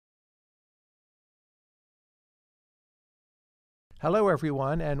Hello,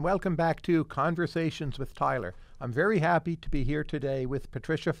 everyone, and welcome back to Conversations with Tyler. I'm very happy to be here today with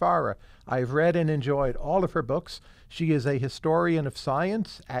Patricia Fara. I've read and enjoyed all of her books. She is a historian of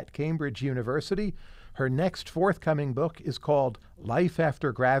science at Cambridge University. Her next forthcoming book is called Life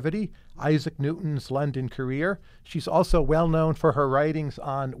After Gravity, Isaac Newton's London Career. She's also well known for her writings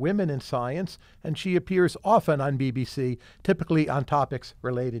on women in science, and she appears often on BBC, typically on topics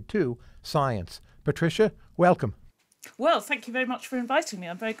related to science. Patricia, welcome. Well, thank you very much for inviting me.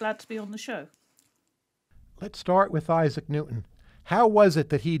 I'm very glad to be on the show. Let's start with Isaac Newton. How was it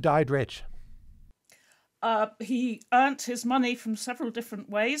that he died rich? He earned his money from several different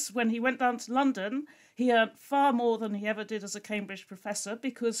ways. When he went down to London, he earned far more than he ever did as a Cambridge professor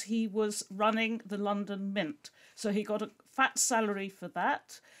because he was running the London Mint. So he got a fat salary for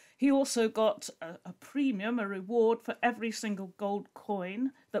that. He also got a premium, a reward for every single gold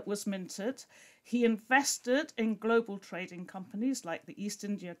coin that was minted. He invested in global trading companies like the East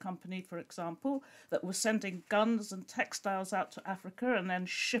India Company, for example, that were sending guns and textiles out to Africa and then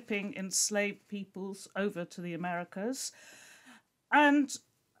shipping enslaved peoples over to the Americas. And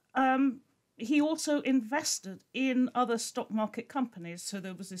he also invested in other stock market companies. So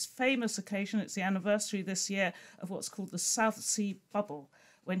there was this famous occasion, it's the anniversary this year, of what's called the South Sea Bubble,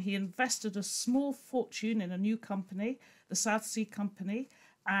 when he invested a small fortune in a new company, the South Sea Company,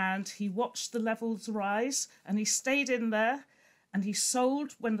 and he watched the levels rise and he stayed in there and he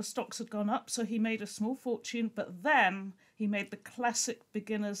sold when the stocks had gone up. So he made a small fortune, but then he made the classic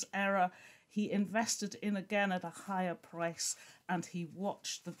beginner's error. He invested in again at a higher price and he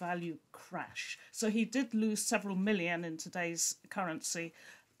watched the value crash. So he did lose several million in today's currency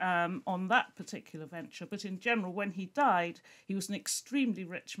on that particular venture. But in general, when he died, he was an extremely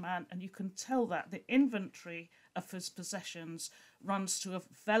rich man. And you can tell that the inventory of his possessions runs to a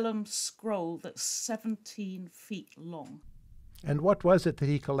vellum scroll that's 17 feet long. And what was it that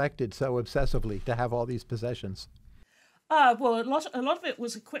he collected so obsessively to have all these possessions? Well, a lot of it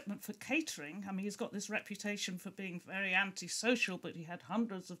was equipment for catering. I mean, he's got this reputation for being very antisocial, but he had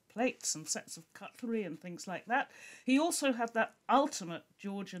hundreds of plates and sets of cutlery and things like that. He also had that ultimate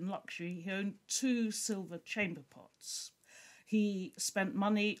Georgian luxury. He owned 2 silver chamber pots. He spent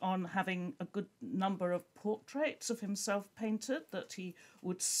money on having a good number of portraits of himself painted that he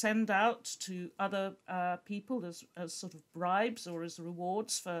would send out to other people as sort of bribes or as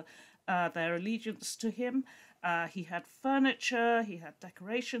rewards for their allegiance to him. He had furniture, he had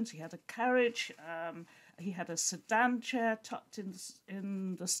decorations, he had a carriage, he had a sedan chair tucked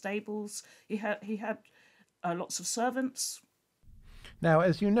in the stables. He had lots of servants. Now,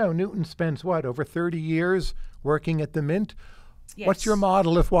 as you know, Newton spends, over 30 years working at the Mint? Yes. What's your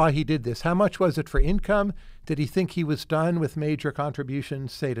model of why he did this? How much was it for income? Did he think he was done with major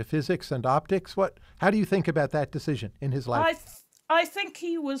contributions, say, to physics and optics? How do you think about that decision in his life? I think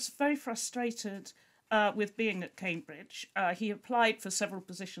he was very frustrated with being at Cambridge. He applied for several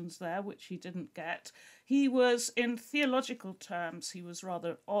positions there, which he didn't get. He was, in theological terms, he was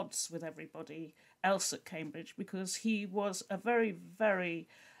rather at odds with everybody else at Cambridge because he was a very, very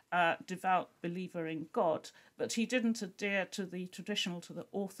devout believer in God, but he didn't adhere to the traditional, to the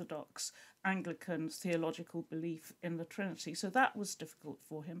orthodox Anglican theological belief in the Trinity. So that was difficult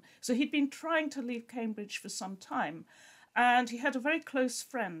for him. So he'd been trying to leave Cambridge for some time. And he had a very close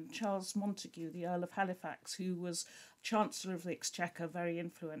friend, Charles Montague, the Earl of Halifax, who was Chancellor of the Exchequer, very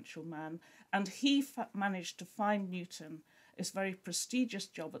influential man. And he managed to find Newton this very prestigious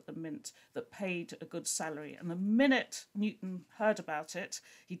job at the Mint that paid a good salary. And the minute Newton heard about it,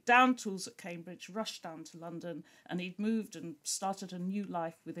 he downed tools at Cambridge, rushed down to London, and he'd moved and started a new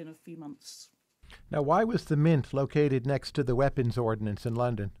life within a few months. Now, why was the Mint located next to the Weapons Ordnance in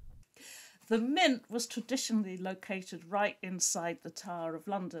London? The Mint was traditionally located right inside the Tower of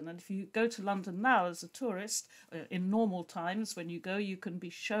London. And if you go to London now as a tourist, in normal times when you go, you can be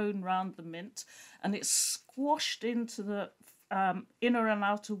shown round the Mint. And it's squashed into the inner and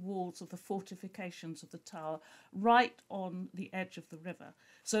outer walls of the fortifications of the tower, right on the edge of the river.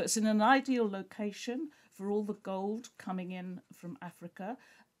 So it's in an ideal location for all the gold coming in from Africa.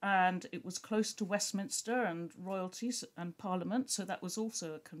 And it was close to Westminster and royalties and Parliament, so that was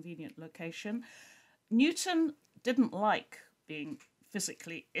also a convenient location. Newton didn't like being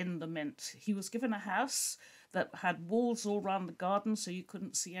physically in the Mint. He was given a house that had walls all around the garden, so you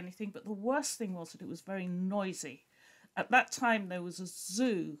couldn't see anything. But the worst thing was that it was very noisy. At that time, there was a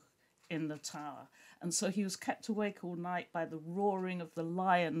zoo in the tower. And so he was kept awake all night by the roaring of the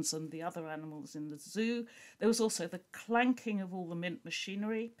lions and the other animals in the zoo. There was also the clanking of all the Mint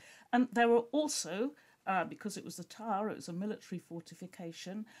machinery. And there were also because it was a tower, it was a military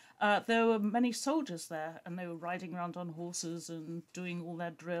fortification. There were many soldiers there, and they were riding around on horses and doing all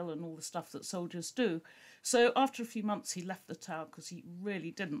their drill and all the stuff that soldiers do. So after a few months, he left the tower because he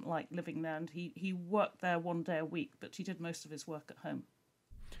really didn't like living there, and he worked there 1 day a week, but he did most of his work at home.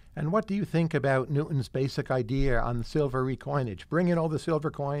 And what do you think about Newton's basic idea on the silver recoinage? Bring in all the silver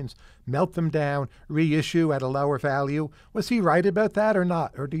coins, melt them down, reissue at a lower value. Was he right about that or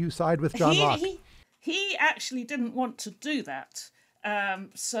not? Or do you side with John Locke? He actually didn't want to do that.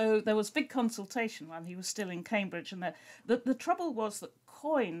 So there was big consultation when he was still in Cambridge. And the trouble was that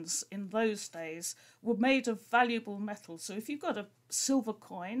coins in those days were made of valuable metal. So if you got a silver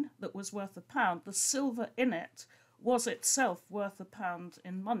coin that was worth £1, the silver in it was itself worth £1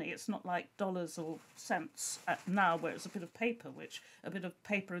 in money. It's not like dollars or cents now, where it's a bit of paper, which a bit of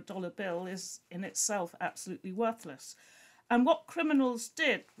paper, a dollar bill, is in itself absolutely worthless. And what criminals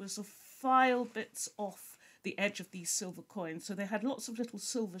did was to file bits off the edge of these silver coins. So they had lots of little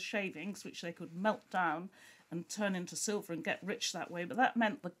silver shavings, which they could melt down and turn into silver and get rich that way. But that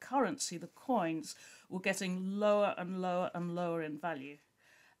meant the currency, the coins, were getting lower and lower and lower in value.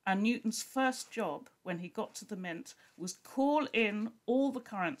 And Newton's first job, when he got to the mint, was call in all the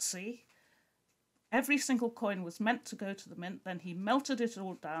currency. Every single coin was meant to go to the mint. Then he melted it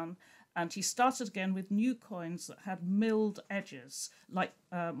all down, and he started again with new coins that had milled edges, like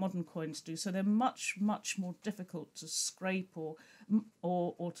modern coins do. So they're much, much more difficult to scrape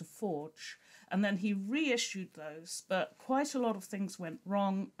or to forge. And then he reissued those, but quite a lot of things went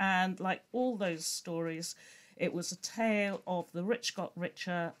wrong. And like all those stories, it was a tale of the rich got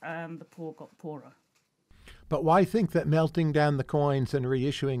richer and the poor got poorer. But why think that melting down the coins and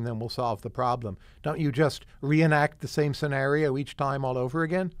reissuing them will solve the problem? Don't you just reenact the same scenario each time all over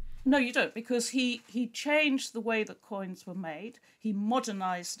again? No, you don't, because he changed the way that coins were made. He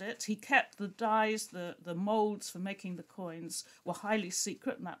modernized it. He kept the dyes, the molds for making the coins were highly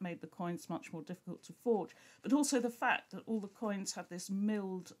secret, and that made the coins much more difficult to forge. But also the fact that all the coins had this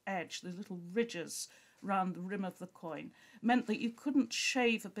milled edge, the little ridges round the rim of the coin, meant that you couldn't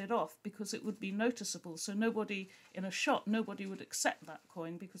shave a bit off because it would be noticeable. So nobody in a shop, nobody would accept that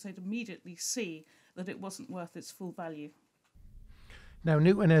coin because they'd immediately see that it wasn't worth its full value. Now,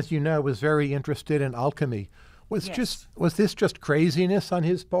 Newton, as you know, was very interested in alchemy. Was this just craziness on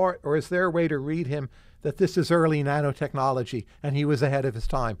his part, or is there a way to read him that this is early nanotechnology and he was ahead of his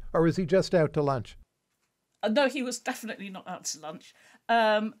time? Or was he just out to lunch? No, he was definitely not out to lunch.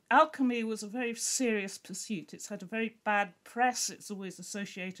 Alchemy was a very serious pursuit. It's had a very bad press. It's always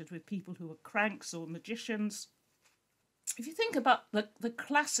associated with people who are cranks or magicians. If you think about the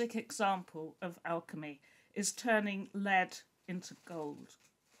classic example of alchemy is turning lead into gold.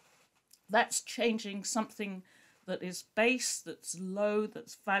 That's changing something that is base, that's low,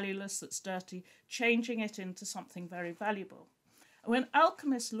 that's valueless, that's dirty, changing it into something very valuable. When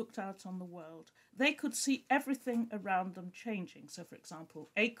alchemists looked out on the world, they could see everything around them changing. So, for example,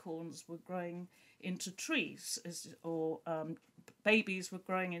 acorns were growing into trees, or babies were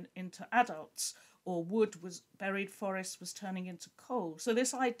growing into adults, or buried forest was turning into coal. So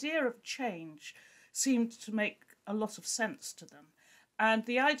this idea of change seemed to make a lot of sense to them. And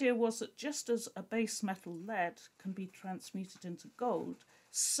the idea was that just as a base metal lead can be transmuted into gold,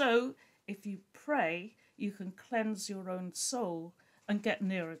 so if you pray, you can cleanse your own soul and get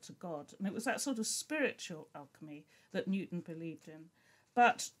nearer to God. And it was that sort of spiritual alchemy that Newton believed in.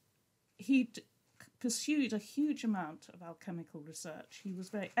 But he pursued a huge amount of alchemical research. He was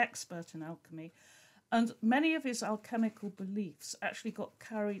very expert in alchemy. And many of his alchemical beliefs actually got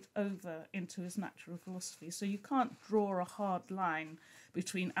carried over into his natural philosophy. So you can't draw a hard line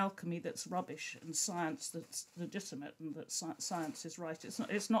between alchemy that's rubbish and science that's legitimate and that science is right.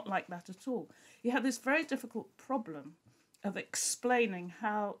 It's not like that at all. He had this very difficult problem of explaining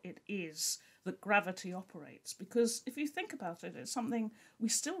how it is that gravity operates. Because if you think about it, it's something we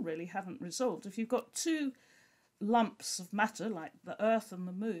still really haven't resolved. If you've got two lumps of matter, like the Earth and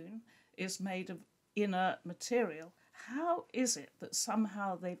the Moon, is made of inert material, how is it that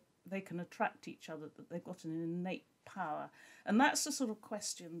somehow they can attract each other, that they've got an innate power? And that's the sort of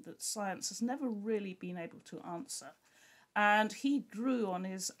question that science has never really been able to answer. And he drew on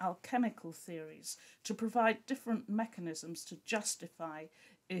his alchemical theories to provide different mechanisms to justify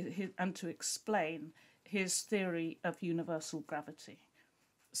and to explain his theory of universal gravity.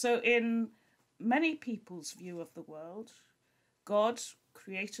 So in many people's view of the world, God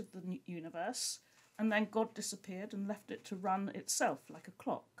created the universe, and then God disappeared and left it to run itself like a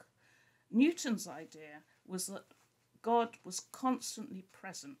clock. Newton's idea was that God was constantly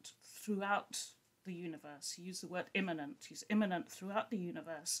present throughout the universe. He used the word immanent. He's immanent throughout the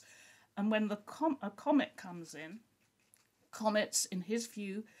universe. And when a comet comes in, comets, in his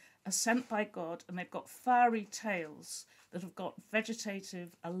view, are sent by God, and they've got fiery tails that have got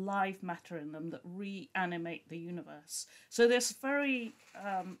vegetative, alive matter in them that reanimate the universe. So this very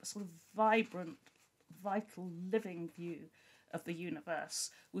sort of vibrant, vital, living view of the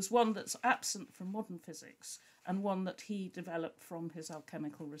universe was one that's absent from modern physics, and one that he developed from his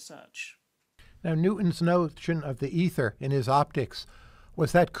alchemical research. Now, Newton's notion of the ether in his optics,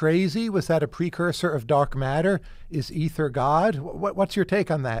 was that crazy? Was that a precursor of dark matter? Is ether God? What's your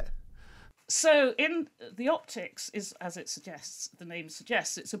take on that? So in the optics is, as it suggests, the name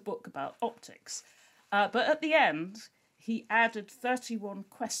suggests, it's a book about optics. But at the end, he added 31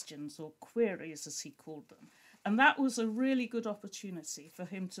 questions, or queries as he called them. And that was a really good opportunity for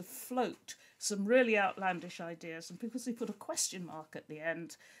him to float some really outlandish ideas. And because he put a question mark at the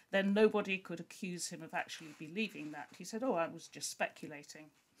end, then nobody could accuse him of actually believing that. He said, oh, I was just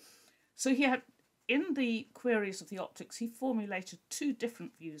speculating. So he had, in the queries of the optics, he formulated two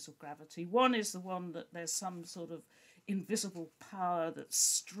different views of gravity. One is the one that there's some sort of invisible power that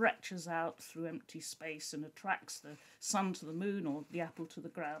stretches out through empty space and attracts the sun to the moon or the apple to the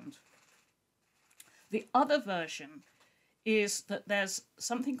ground. The other version is that there's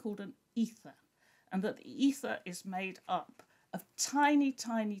something called an ether, and that the ether is made up of tiny,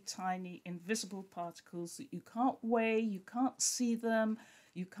 tiny, tiny invisible particles that you can't weigh, you can't see them,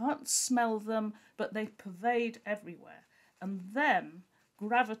 you can't smell them, but they pervade everywhere. And then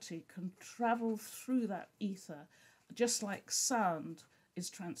gravity can travel through that ether, just like sound is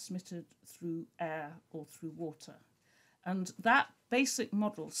transmitted through air or through water. And that basic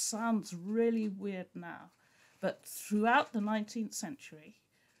model sounds really weird now, but throughout the 19th century,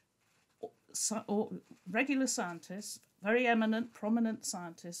 regular scientists, very eminent, prominent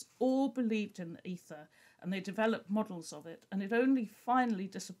scientists, all believed in the ether, and they developed models of it. And it only finally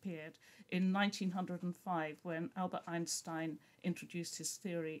disappeared in 1905 when Albert Einstein introduced his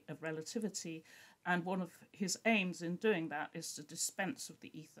theory of relativity. And one of his aims in doing that is to dispense of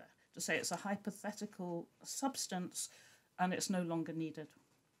the ether, to say it's a hypothetical substance and it's no longer needed.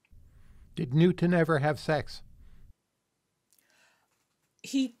 Did Newton ever have sex?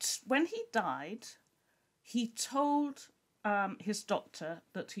 When he died, he told his doctor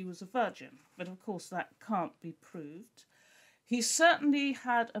that he was a virgin, but of course that can't be proved. He certainly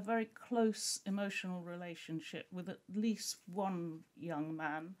had a very close emotional relationship with at least one young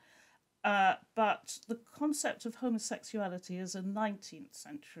man, but the concept of homosexuality is a 19th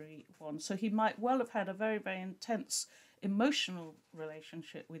century one, so he might well have had a very, very intense emotional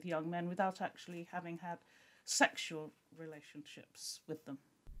relationship with young men without actually having had sexual relationships with them.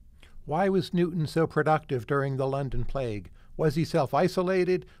 Why was Newton so productive during the London Plague? Was he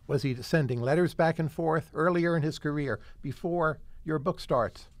self-isolated? Was he sending letters back and forth earlier in his career, before your book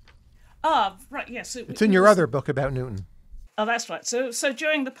starts? Right, yes. It's in your other book about Newton. Oh, that's right. So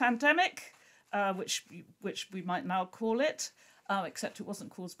during the pandemic, which we might now call it, except it wasn't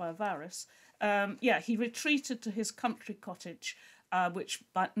caused by a virus, he retreated to his country cottage, which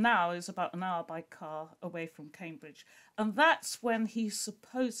now is about an hour by car away from Cambridge. And that's when he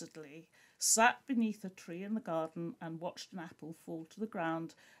supposedly sat beneath a tree in the garden and watched an apple fall to the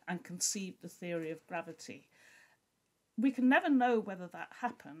ground and conceived the theory of gravity. We can never know whether that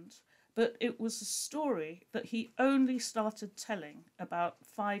happened, but it was a story that he only started telling about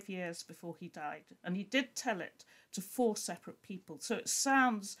 5 years before he died. And he did tell it to 4 separate people. So it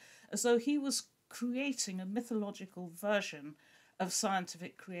sounds as though he was creating a mythological version of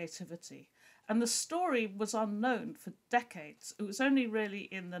scientific creativity. And the story was unknown for decades. It was only really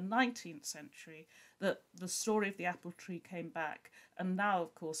in the 19th century that the story of the apple tree came back. And now,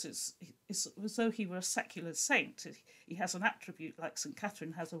 of course, it's as though he were a secular saint. He has an attribute like St.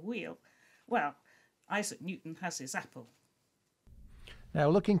 Catherine has a wheel. Well, Isaac Newton has his apple. Now,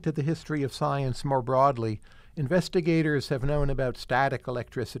 looking to the history of science more broadly, investigators have known about static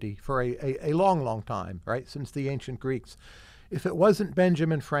electricity for a long, long time, right, since the ancient Greeks. If it wasn't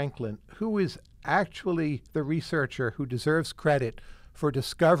Benjamin Franklin, who is actually the researcher who deserves credit for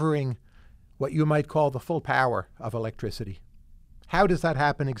discovering what you might call the full power of electricity? How does that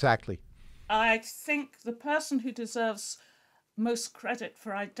happen exactly? I think the person who deserves most credit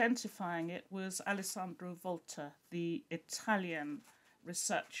for identifying it was Alessandro Volta, the Italian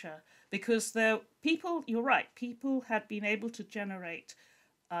researcher, because you're right, people had been able to generate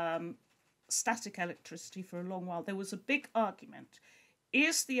static electricity for a long while. There was a big argument.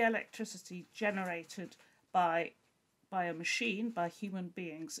 Is the electricity generated by a machine, by human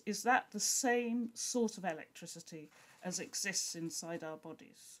beings, is that the same sort of electricity as exists inside our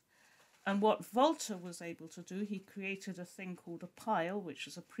bodies? And what Volta was able to do, he created a thing called a pile, which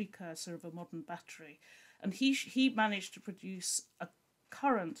is a precursor of a modern battery. And he managed to produce a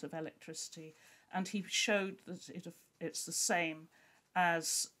current of electricity, and he showed that it's the same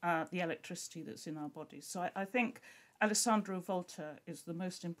as the electricity that's in our bodies. So I think Alessandro Volta is the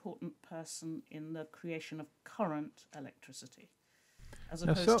most important person in the creation of current electricity, as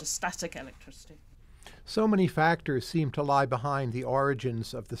opposed to static electricity. So many factors seem to lie behind the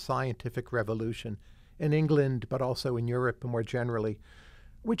origins of the scientific revolution in England, but also in Europe more generally.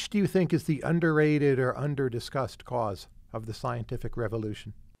 Which do you think is the underrated or under-discussed cause of the scientific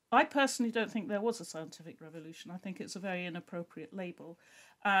revolution? I personally don't think there was a scientific revolution. I think it's a very inappropriate label.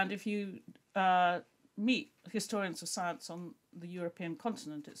 And if you meet historians of science on the European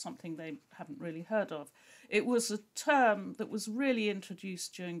continent, it's something they haven't really heard of. It was a term that was really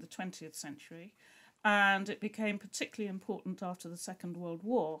introduced during the 20th century, and it became particularly important after the Second World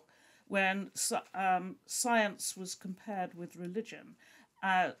War, when science was compared with religion.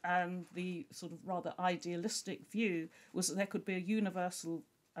 And the sort of rather idealistic view was that there could be a universal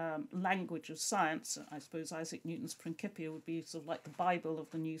language of science. I suppose Isaac Newton's Principia would be sort of like the Bible of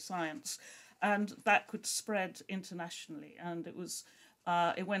the new science, and that could spread internationally. And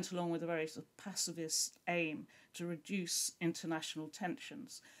it went along with a very sort of pacifist aim to reduce international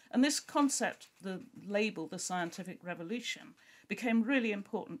tensions. And this concept, the label, the scientific revolution, became really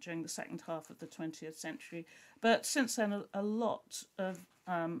important during the second half of the 20th century. But since then, a lot of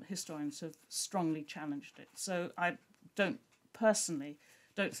historians have strongly challenged it. So I personally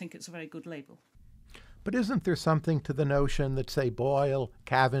don't think it's a very good label. But isn't there something to the notion that, say, Boyle,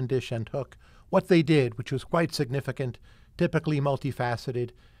 Cavendish, and Hooke, what they did, which was quite significant, typically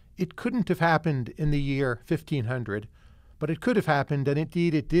multifaceted, it couldn't have happened in the year 1500, but it could have happened, and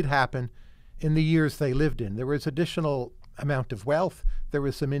indeed it did happen, in the years they lived in. There was additional amount of wealth, there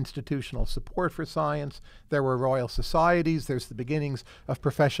was some institutional support for science, there were royal societies, there's the beginnings of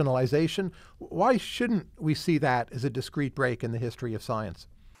professionalization. Why shouldn't we see that as a discrete break in the history of science?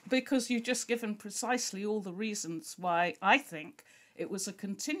 Because you've just given precisely all the reasons why I think it was a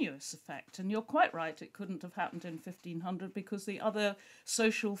continuous effect. And you're quite right, it couldn't have happened in 1500 because the other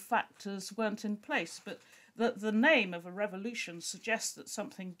social factors weren't in place. But the name of a revolution suggests that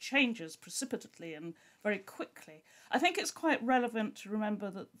something changes precipitately and very quickly. I think it's quite relevant to remember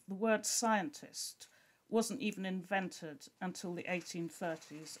that the word scientist wasn't even invented until the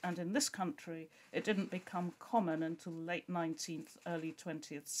 1830s, and in this country it didn't become common until the late 19th, early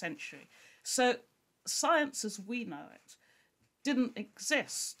 20th century. So science as we know it didn't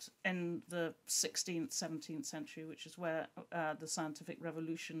exist in the 16th, 17th century, which is where the scientific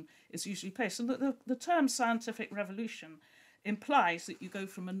revolution is usually placed. And the term scientific revolution implies that you go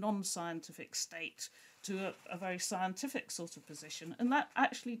from a non-scientific state to a very scientific sort of position. And that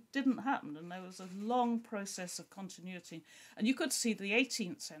actually didn't happen. And there was a long process of continuity. And you could see the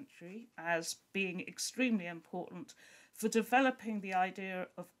 18th century as being extremely important for developing the idea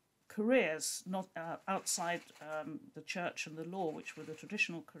of careers, not outside the church and the law, which were the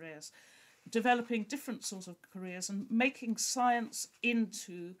traditional careers, developing different sorts of careers and making science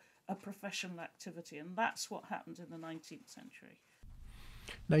into a professional activity. And that's what happened in the 19th century.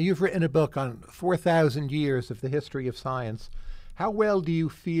 Now, you've written a book on 4,000 years of the history of science. How well do you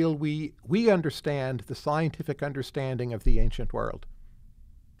feel we understand the scientific understanding of the ancient world?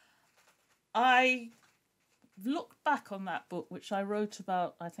 I looked back on that book, which I wrote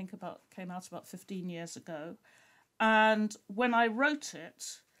came out about 15 years ago. And when I wrote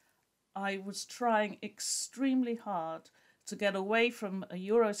it, I was trying extremely hard to get away from a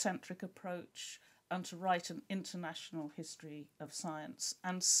Eurocentric approach and to write an international history of science.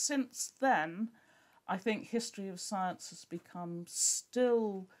 And since then, I think history of science has become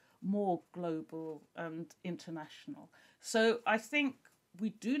still more global and international. So I think we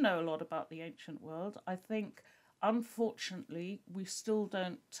do know a lot about the ancient world. I think, unfortunately, we still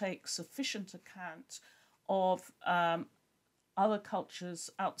don't take sufficient account of other cultures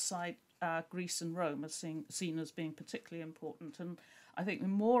outside Greece and Rome as seen as being particularly important. And I think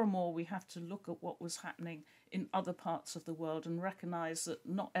more and more we have to look at what was happening in other parts of the world and recognise that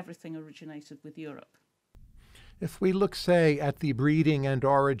not everything originated with Europe. If we look, say, at the breeding and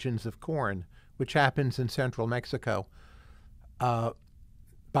origins of corn, which happens in central Mexico,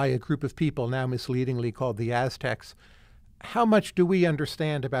 by a group of people now misleadingly called the Aztecs, how much do we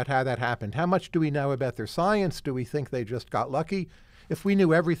understand about how that happened? How much do we know about their science? Do we think they just got lucky? If we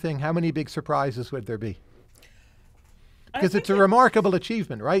knew everything, how many big surprises would there be? Because it's a remarkable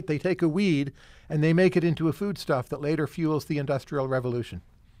achievement, right? They take a weed and they make it into a foodstuff that later fuels the Industrial Revolution.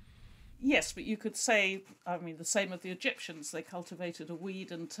 Yes, but you could say, I mean, the same of the Egyptians. They cultivated a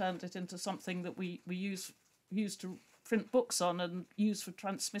weed and turned it into something that we use to print books on and use for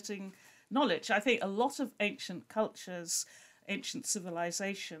transmitting knowledge. I think a lot of ancient cultures, ancient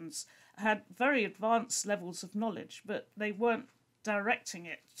civilizations, had very advanced levels of knowledge, but they weren't directing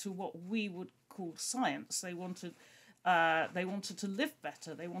it to what we would call science. They wanted to live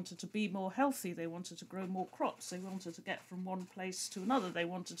better. They wanted to be more healthy. They wanted to grow more crops. They wanted to get from one place to another. They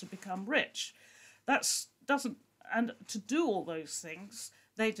wanted to become rich. And to do all those things,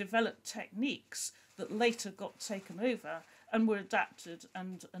 they developed techniques that later got taken over and were adapted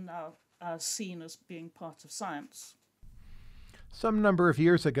and are now seen as being part of science. Some number of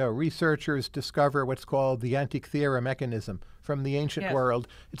years ago, researchers discover what's called the Antikythera mechanism from the ancient world.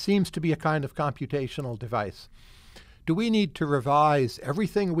 It seems to be a kind of computational device. Do we need to revise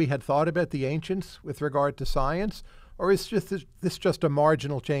everything we had thought about the ancients with regard to science, or is this just a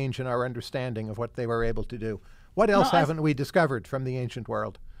marginal change in our understanding of what they were able to do? What else haven't we discovered from the ancient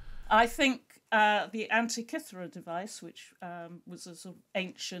world? I think the Antikythera device, which was a sort of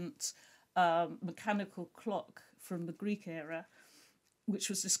ancient mechanical clock from the Greek era, which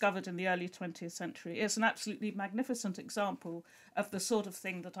was discovered in the early 20th century, is an absolutely magnificent example of the sort of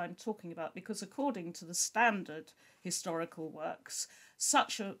thing that I'm talking about, because according to the standard historical works,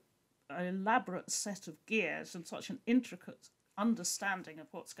 such an elaborate set of gears and such an intricate understanding of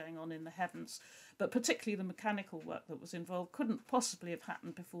what's going on in the heavens, but particularly the mechanical work that was involved, couldn't possibly have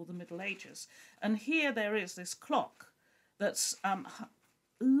happened before the Middle Ages. And here there is this clock that's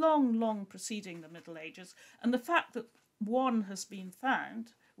long preceding the Middle Ages, and the fact that one has been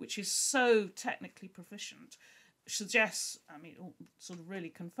found, which is so technically proficient, suggests, sort of really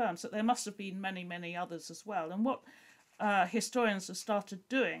confirms that there must have been many others as well. And what historians have started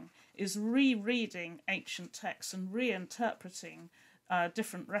doing is rereading ancient texts and reinterpreting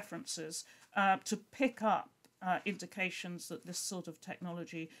different references to pick up indications that this sort of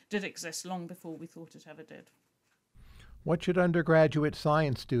technology did exist long before we thought it ever did. What should undergraduate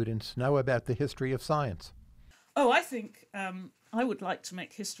science students know about the history of science? Oh, I think I would like to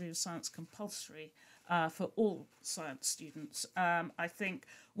make history of science compulsory for all science students. I think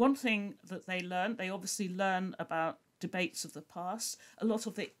one thing that they obviously learn about debates of the past. A lot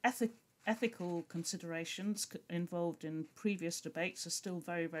of the ethical considerations involved in previous debates are still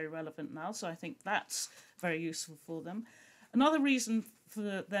very relevant now, so I think that's very useful for them. Another reason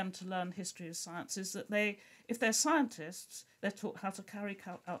for them to learn history of science is that if they're scientists, they're taught how to carry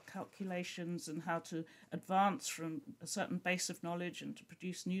out calculations and how to advance from a certain base of knowledge and to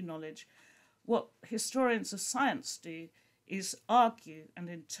produce new knowledge. What historians of science do is argue and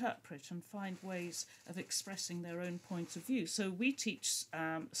interpret and find ways of expressing their own point of view. So we teach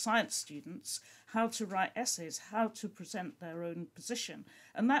science students how to write essays, how to present their own position.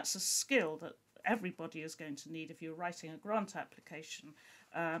 And that's a skill that everybody is going to need. If you're writing a grant application,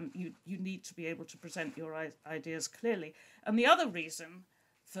 you need to be able to present your ideas clearly. And the other reason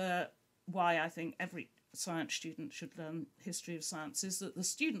for why I think every science student should learn history of science is that the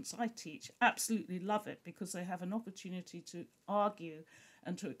students I teach absolutely love it, because they have an opportunity to argue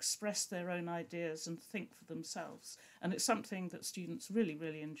and to express their own ideas and think for themselves. And it's something that students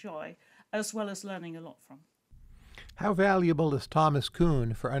really enjoy, as well as learning a lot from. How valuable is Thomas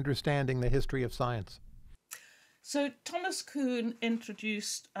Kuhn for understanding the history of science? So Thomas Kuhn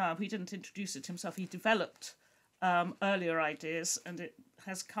introduced, he didn't introduce it himself, he developed earlier ideas, and it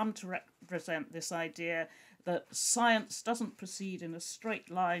has come to represent this idea that science doesn't proceed in a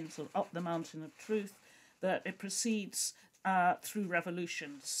straight line, sort of up the mountain of truth, that it proceeds through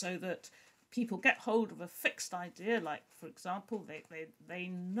revolutions, so that people get hold of a fixed idea, like, for example, they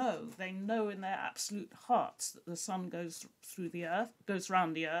know in their absolute hearts that the sun goes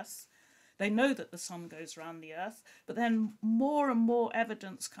round the earth. They know that the sun goes round the earth, but then more and more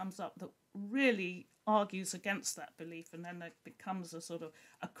evidence comes up that really argues against that belief, and then there becomes a sort of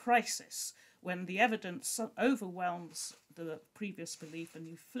a crisis when the evidence overwhelms the previous belief, and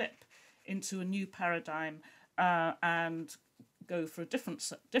you flip into a new paradigm and go for a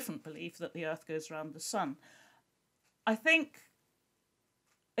different belief that the earth goes around the sun. I think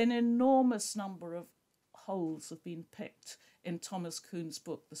an enormous number of holes have been picked in Thomas Kuhn's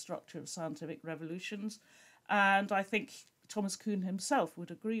book, The Structure of Scientific Revolutions, and I think Thomas Kuhn himself would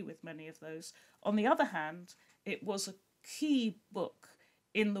agree with many of those. On the other hand, it was a key book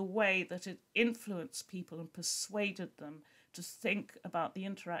in the way that it influenced people and persuaded them to think about the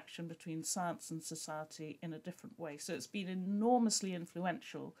interaction between science and society in a different way. So it's been enormously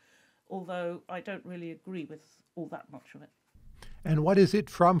influential, although I don't really agree with all that much of it. And what is it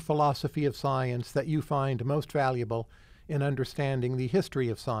from philosophy of science that you find most valuable in understanding the history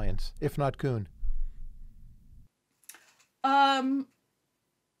of science, if not Kuhn? I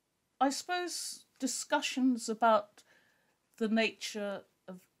suppose discussions about the nature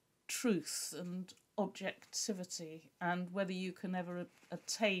of truth and objectivity and whether you can ever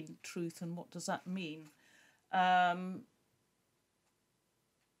attain truth and what does that mean.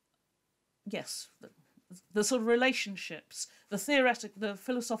 Yes, the sort of relationships, the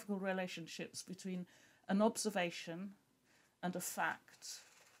philosophical relationships between an observation and a fact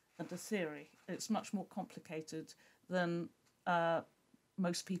and a theory. It's much more complicated than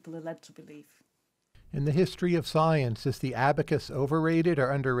most people are led to believe. In the history of science, is the abacus overrated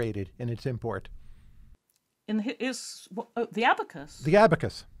or underrated in its import? The abacus? The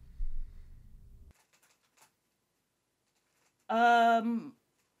abacus. I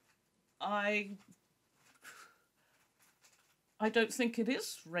don't think it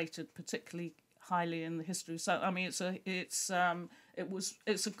is rated particularly highly in the history. So I mean, it's a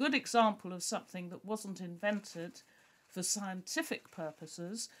good example of something that wasn't invented for scientific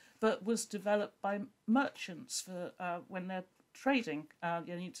purposes, but was developed by merchants for when they're trading.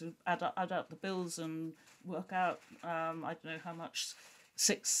 You need to add out the bills and work out I don't know how much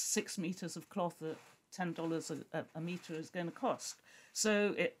six meters of cloth at $10 a meter is going to cost.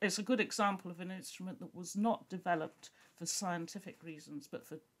 So it's a good example of an instrument that was not developed for scientific reasons, but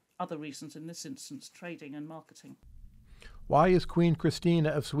for other reasons, in this instance, trading and marketing. Why is Queen Christina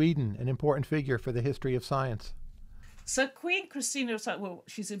of Sweden an important figure for the history of science? So Queen Christina, well,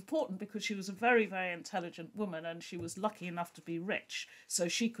 she's important because she was a very, very intelligent woman, and she was lucky enough to be rich, so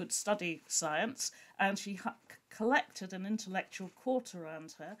she could study science, and she collected an intellectual court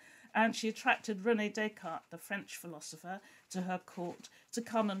around her, and she attracted René Descartes, the French philosopher, to her court to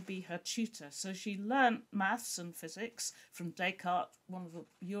come and be her tutor. So she learnt maths and physics from Descartes, one of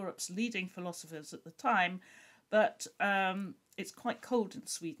Europe's leading philosophers at the time, but it's quite cold in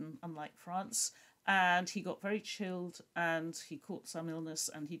Sweden, unlike France, and he got very chilled and he caught some illness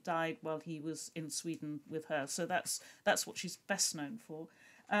and he died while he was in Sweden with her. So that's what she's best known for.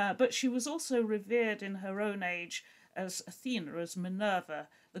 But she was also revered in her own age as Athena, as Minerva,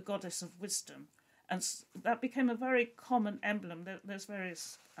 the goddess of wisdom. And that became a very common emblem. There's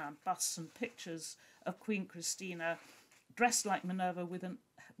various busts and pictures of Queen Christina dressed like Minerva,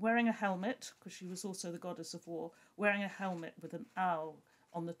 wearing a helmet, because she was also the goddess of war, wearing a helmet with an owl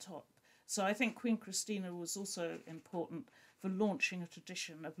on the top. So I think Queen Christina was also important for launching a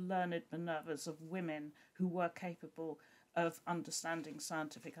tradition of learned Minervas, of women who were capable of understanding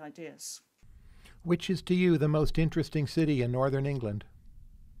scientific ideas. Which is to you the most interesting city in northern England?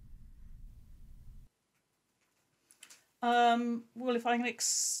 Well, if I can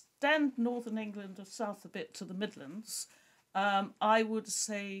extend northern England or south a bit to the Midlands, I would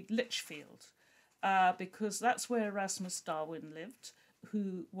say Lichfield, because that's where Erasmus Darwin lived,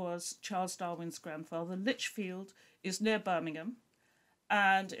 who was Charles Darwin's grandfather. Lichfield is near Birmingham,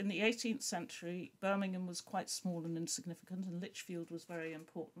 and in the 18th century, Birmingham was quite small and insignificant, and Lichfield was very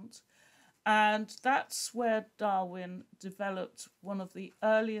important. And that's where Darwin developed one of the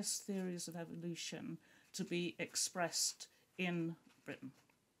earliest theories of evolution to be expressed in Britain.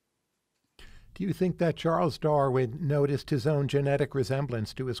 Do you think that Charles Darwin noticed his own genetic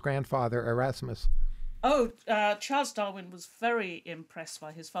resemblance to his grandfather Erasmus? Oh, Charles Darwin was very impressed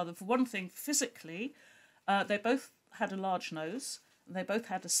by his father. For one thing, physically, they both had a large nose. They both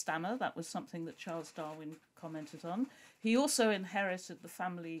had a stammer. That was something that Charles Darwin commented on. He also inherited the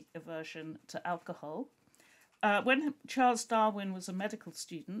family aversion to alcohol. When Charles Darwin was a medical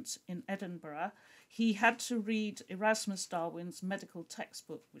student in Edinburgh, he had to read Erasmus Darwin's medical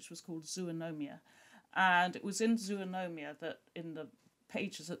textbook, which was called Zoonomia. And it was in Zoonomia that, in the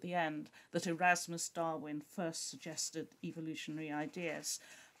pages at the end, that Erasmus Darwin first suggested evolutionary ideas.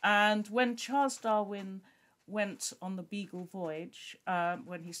 And when Charles Darwin went on the Beagle voyage,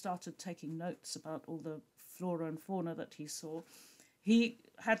 when he started taking notes about all the flora and fauna that he saw, he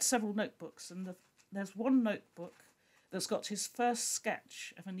had several notebooks, and there's one notebook that's got his first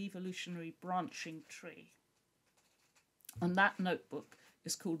sketch of an evolutionary branching tree. And that notebook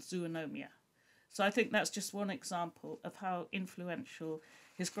is called Zoonomia. So I think that's just one example of how influential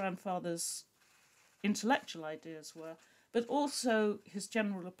his grandfather's intellectual ideas were, but also his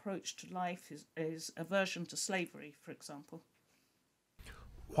general approach to life, his aversion to slavery, for example.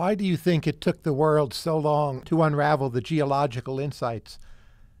 Why do you think it took the world so long to unravel the geological insights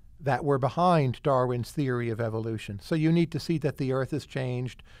that were behind Darwin's theory of evolution? So you need to see that the Earth has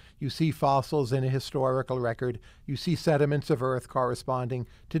changed. You see fossils in a historical record. You see sediments of Earth corresponding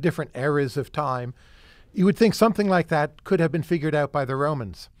to different eras of time. You would think something like that could have been figured out by the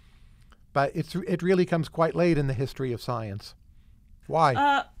Romans. but it really comes quite late in the history of science.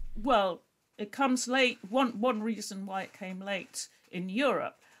 Why? Well, it comes late. One reason why it came late in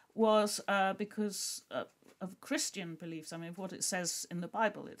Europe was because of Christian beliefs. I mean, what it says in the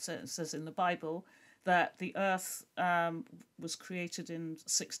Bible. It says in the Bible that the earth was created in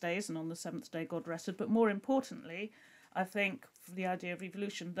 6 days, and on the seventh day God rested. But more importantly, I think, for the idea of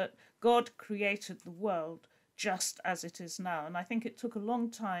evolution, that God created the world just as it is now. And I think it took a long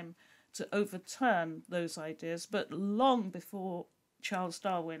time to overturn those ideas, but long before Charles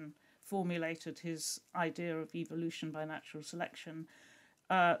Darwin formulated his idea of evolution by natural selection,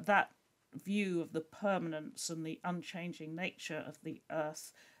 that view of the permanence and the unchanging nature of the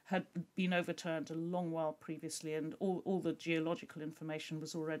earth had been overturned a long while previously, and all the geological information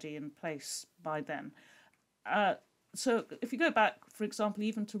was already in place by then. So if you go back, for example,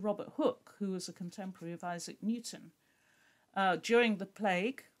 even to Robert Hooke, who was a contemporary of Isaac Newton, during the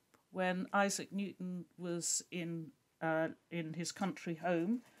plague, when Isaac Newton was in his country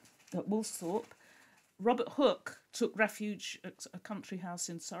home at Woolsthorpe, Robert Hooke took refuge at a country house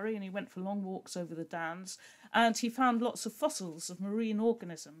in Surrey, and he went for long walks over the downs, and he found lots of fossils of marine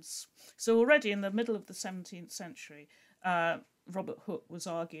organisms. So already in the middle of the 17th century, Robert Hooke was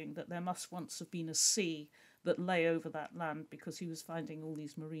arguing that there must once have been a sea that lay over that land, because he was finding all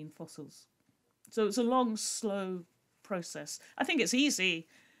these marine fossils. So it's a long, slow process. I think it's easy,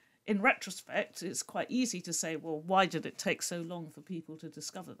 in retrospect, it's quite easy to say, well, why did it take so long for people to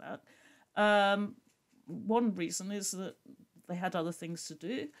discover that? One reason is that they had other things to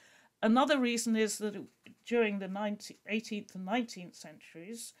do. Another reason is that during the 18th and 19th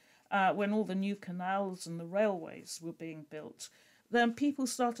centuries, when all the new canals and the railways were being built, then people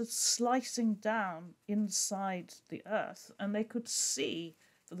started slicing down inside the earth, and they could see,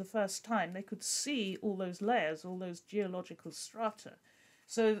 for the first time, they could see all those layers, all those geological strata.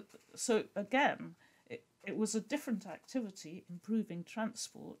 So again, it was a different activity, improving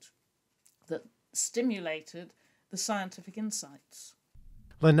transport, that stimulated the scientific insights.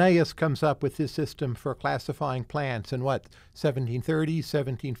 Linnaeus comes up with his system for classifying plants in 1730s,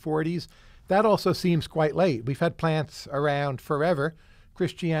 1740s. That also seems quite late. We've had plants around forever.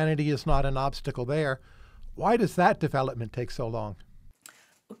 Christianity is not an obstacle there. Why does that development take so long?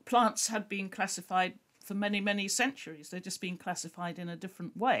 Plants had been classified for many, many centuries. They're just being classified in a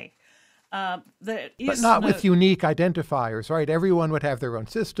different way. But not with unique identifiers, right? Everyone would have their own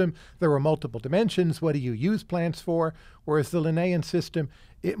system. There were multiple dimensions. What do you use plants for? Whereas the Linnaean system,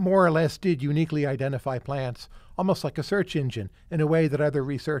 it more or less did uniquely identify plants, almost like a search engine, in a way that other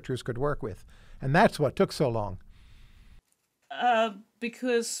researchers could work with. And that's what took so long.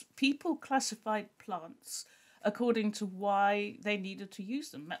 Because people classified plants according to why they needed to use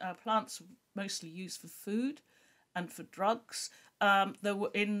them. Plants were mostly used for food and for drugs.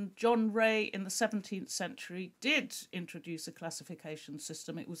 John Ray in the 17th century did introduce a classification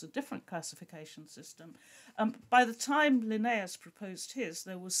system. It was a different classification system. By the time Linnaeus proposed his,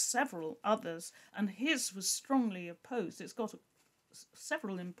 there were several others, and his was strongly opposed. It's got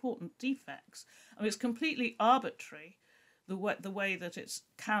several important defects. I mean, it's completely arbitrary, the way that it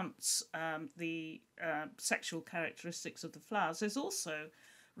counts the sexual characteristics of the flowers. There's also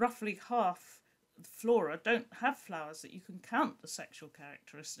roughly half flora don't have flowers that you can count the sexual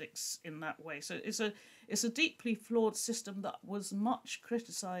characteristics in that way. So it's a deeply flawed system that was much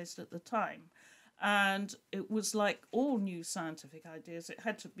criticised at the time. And it was like all new scientific ideas, it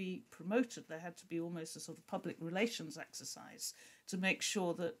had to be promoted. There had to be almost a sort of public relations exercise to make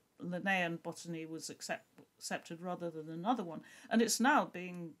sure that Linnaean botany was accepted rather than another one. And it's now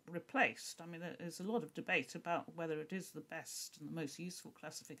being replaced. I mean, there's a lot of debate about whether it is the best and the most useful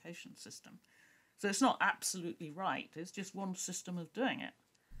classification system. So it's not absolutely right. It's just one system of doing it.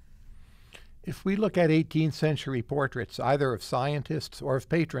 If we look at 18th century portraits, either of scientists or of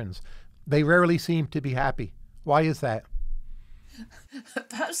patrons, they rarely seem to be happy. Why is that?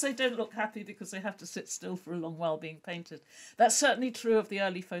 Perhaps they don't look happy because they have to sit still for a long while being painted. That's certainly true of the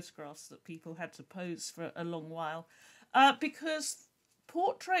early photographs, that people had to pose for a long while. Because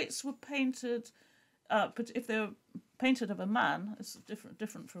portraits were painted, but if they were painted of a man, it's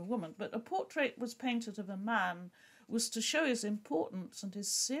different for a woman, but a portrait was painted of a man was to show his importance and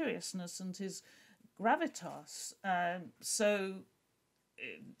his seriousness and his gravitas. So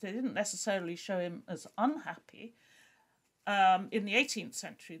they didn't necessarily show him as unhappy. In the 18th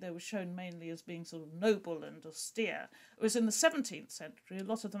century, they were shown mainly as being sort of noble and austere. Whereas in the 17th century, a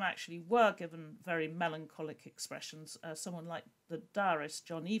lot of them actually were given very melancholic expressions. Someone like the diarist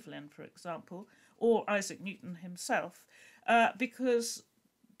John Evelyn, for example, or Isaac Newton himself, because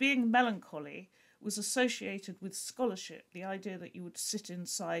being melancholy was associated with scholarship, the idea that you would sit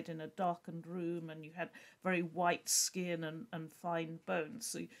inside in a darkened room and you had very white skin and fine bones.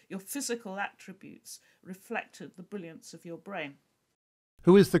 So your physical attributes reflected the brilliance of your brain.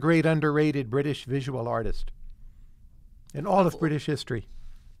 Who is the great underrated British visual artist in all of British history?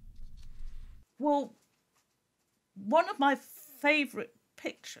 Well, one of my favourite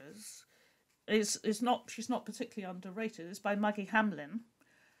pictures she's not particularly underrated, is by Maggie Hamlin.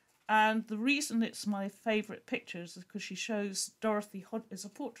 And the reason it's my favourite picture is because she shows is a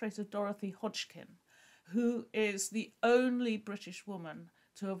portrait of Dorothy Hodgkin, who is the only British woman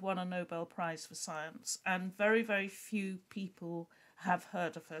to have won a Nobel Prize for Science, and very, very few people have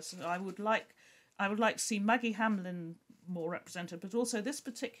heard of her. So I would like to see Maggie Hamlin more represented, but also this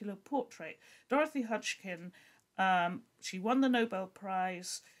particular portrait. Dorothy Hodgkin, she won the Nobel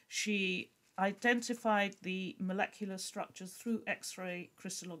Prize. She identified the molecular structures through X-ray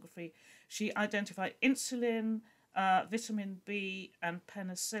crystallography. She identified insulin, vitamin B, and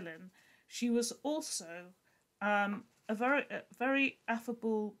penicillin. She was also a very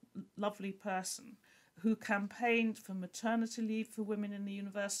affable, lovely person who campaigned for maternity leave for women in the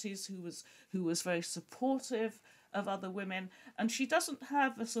universities, who was very supportive of other women. And she doesn't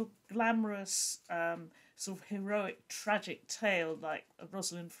have a sort of glamorous, sort of heroic, tragic tale like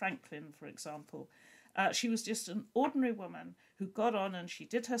Rosalind Franklin, for example. She was just an ordinary woman who got on and she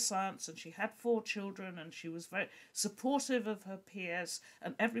did her science, and she had 4 children, and she was very supportive of her peers,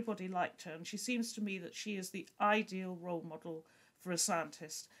 and everybody liked her. And she seems to me that she is the ideal role model for a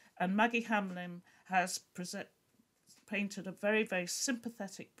scientist. And Maggie Hamlin has painted a very, very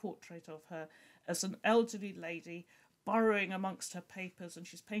sympathetic portrait of her as an elderly lady burrowing amongst her papers, and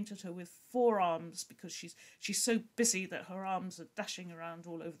she's painted her with 4 arms because she's so busy that her arms are dashing around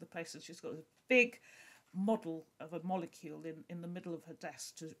all over the place, and she's got a big model of a molecule in the middle of her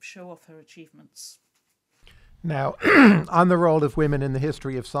desk to show off her achievements. Now, on the role of women in the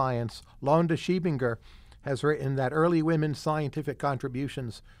history of science, Londa Schiebinger has written that early women's scientific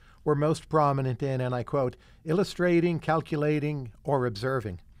contributions were most prominent in, and I quote, illustrating, calculating, or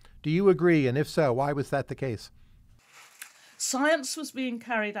observing. Do you agree? And if so, why was that the case? Science was being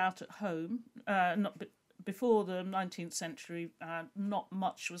carried out at home. Before the 19th century, not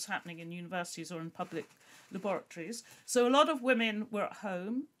much was happening in universities or in public laboratories. So a lot of women were at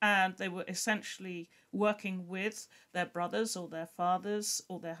home, and they were essentially working with their brothers or their fathers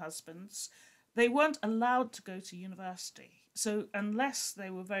or their husbands. They weren't allowed to go to university. So unless they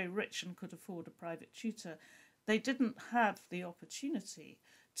were very rich and could afford a private tutor, they didn't have the opportunity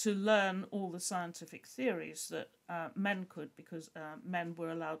to learn all the scientific theories that men could, because men were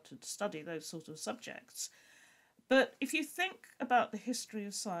allowed to study those sort of subjects. But if you think about the history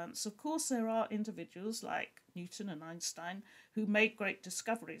of science, of course there are individuals like Newton and Einstein who made great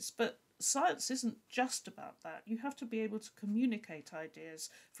discoveries, but science isn't just about that. You have to be able to communicate ideas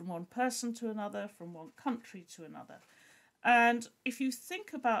from one person to another, from one country to another. And if you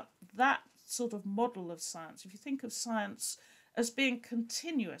think about that sort of model of science, if you think of science as being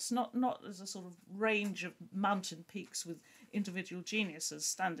continuous, not as a sort of range of mountain peaks with individual geniuses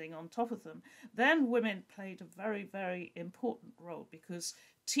standing on top of them, then women played a very, very important role, because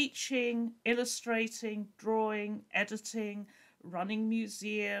teaching, illustrating, drawing, editing, running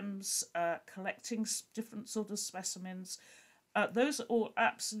museums, collecting different sort of specimens, those are all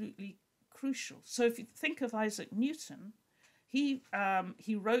absolutely crucial. So if you think of Isaac Newton, he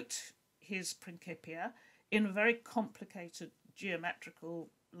wrote his Principia in a very complicated geometrical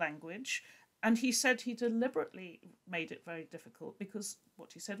language, and he said he deliberately made it very difficult, because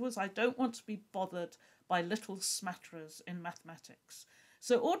what he said was, I don't want to be bothered by little smatterers in mathematics.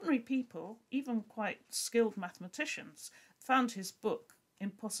 So ordinary people, even quite skilled mathematicians, found his book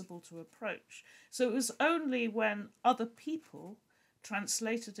impossible to approach. So it was only when other people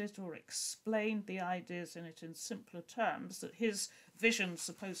translated it or explained the ideas in it in simpler terms that his vision,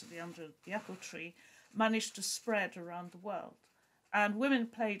 supposedly under the apple tree, managed to spread around the world. And women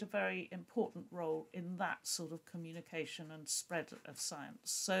played a very important role in that sort of communication and spread of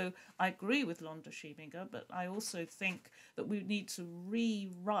science. So I agree with Londa Schiebinger, but I also think that we need to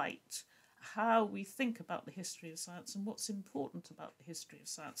rewrite how we think about the history of science and what's important about the history of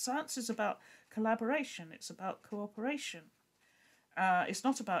science. Science is about collaboration, it's about cooperation. It's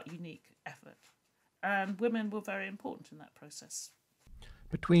not about unique effort. And women were very important in that process.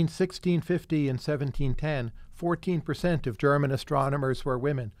 Between 1650 and 1710, 14% of German astronomers were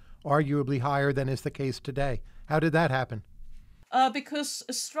women, arguably higher than is the case today. How did that happen? Because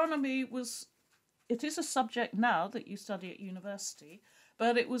astronomy it is a subject now that you study at university,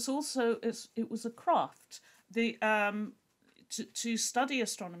 but it was also, it was a craft. to study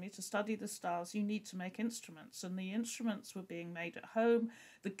astronomy, to study the stars, you need to make instruments, and the instruments were being made at home.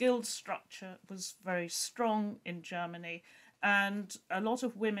 The guild structure was very strong in Germany, and a lot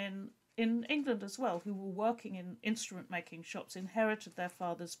of women in England as well who were working in instrument making shops inherited their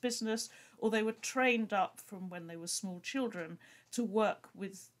father's business, or they were trained up from when they were small children to work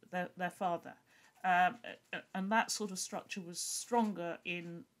with their father. And that sort of structure was stronger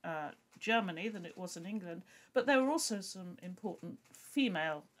in Germany than it was in England. But there were also some important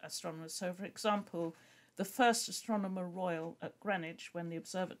female astronomers. So, for example, the first astronomer royal at Greenwich, when the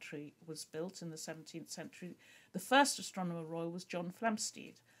observatory was built in the 17th century, the first astronomer royal was John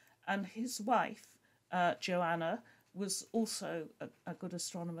Flamsteed. And his wife, Joanna, was also a good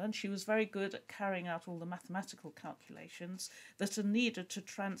astronomer, and she was very good at carrying out all the mathematical calculations that are needed to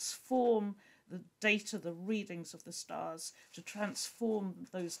transform the data, the readings of the stars, to transform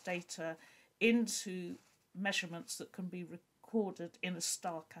those data into measurements that can be recorded in a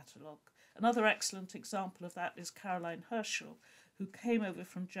star catalogue. Another excellent example of that is Caroline Herschel, who came over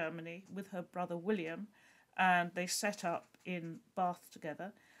from Germany with her brother William, and they set up in Bath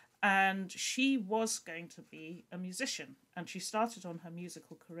together. And she was going to be a musician, and she started on her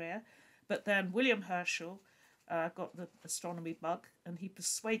musical career. But then William Herschel got the astronomy bug, and he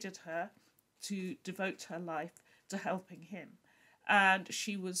persuaded her to devote her life to helping him. And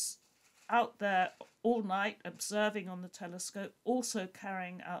she was out there all night observing on the telescope, also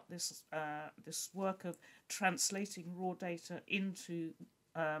carrying out this work of translating raw data into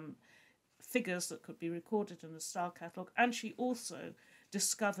figures that could be recorded in the star catalogue. And she also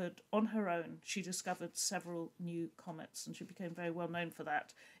discovered on her own, she discovered several new comets, and she became very well known for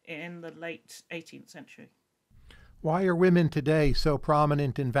that in the late 18th century. Why are women today so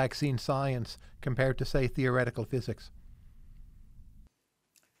prominent in vaccine science compared to, say, theoretical physics?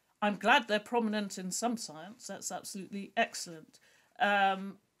 I'm glad they're prominent in some science. That's absolutely excellent.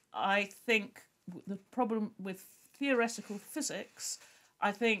 I think the problem with theoretical physics,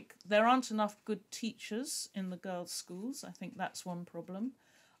 I think there aren't enough good teachers in the girls' schools. I think that's one problem.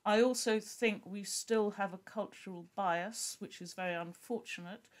 I also think we still have a cultural bias, which is very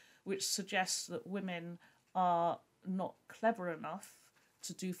unfortunate, which suggests that women are not clever enough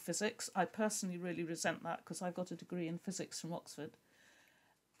to do physics. I personally really resent that because I've got a degree in physics from Oxford.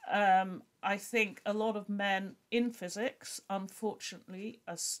 I think a lot of men in physics, unfortunately,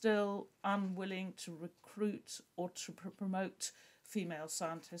 are still unwilling to recruit or to promote female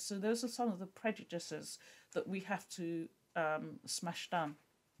scientists. So those are some of the prejudices that we have to smash down.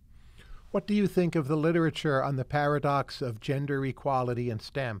 What do you think of the literature on the paradox of gender equality in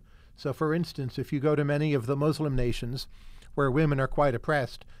STEM? So, for instance, if you go to many of the Muslim nations where women are quite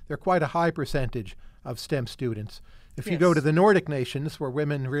oppressed, they're quite a high percentage of STEM students. If you go to the Nordic nations where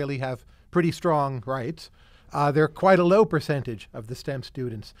women really have pretty strong rights, they're quite a low percentage of the STEM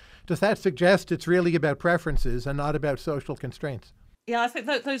students. Does that suggest it's really about preferences and not about social constraints? Yeah, I think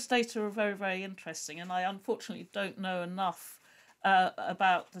those data are very, very interesting, and I unfortunately don't know enough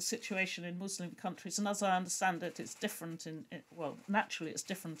about the situation in Muslim countries. And as I understand it, it's different naturally it's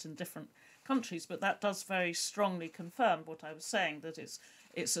different in different countries, but that does very strongly confirm what I was saying, that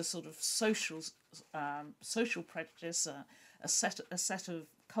it's a sort of social prejudice, a set of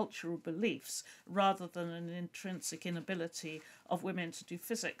cultural beliefs, rather than an intrinsic inability of women to do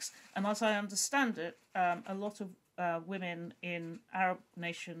physics. And as I understand it, a lot of women in Arab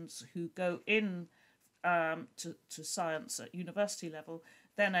nations who go in to science at university level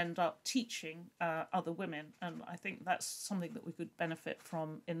then end up teaching other women, and I think that's something that we could benefit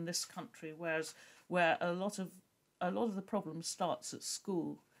from in this country, where a lot of the problem starts at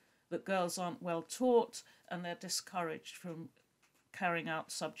school, that girls aren't well taught and they're discouraged from carrying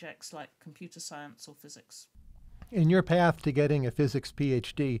out subjects like computer science or physics. In your path to getting a physics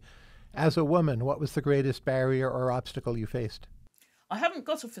PhD, as a woman, what was the greatest barrier or obstacle you faced? I haven't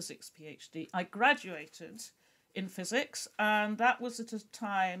got a physics PhD. I graduated in physics, and that was at a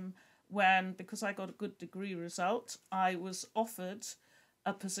time when, because I got a good degree result, I was offered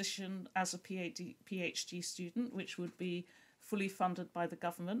a position as a PhD student, which would be fully funded by the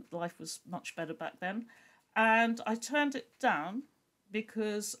government. Life was much better back then. And I turned it down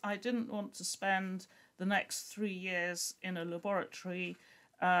because I didn't want to spend the next 3 years in a laboratory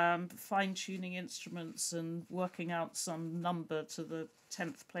fine-tuning instruments and working out some number to the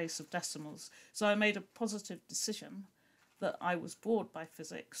 10th place of decimals. So I made a positive decision that I was bored by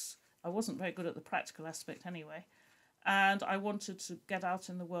physics. I wasn't very good at the practical aspect anyway. And I wanted to get out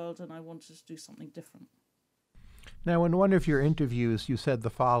in the world, and I wanted to do something different. Now, in one of your interviews, you said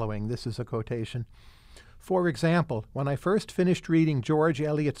the following. This is a quotation. "For example, when I first finished reading George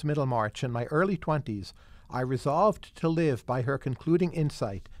Eliot's Middlemarch in my early 20s, I resolved to live by her concluding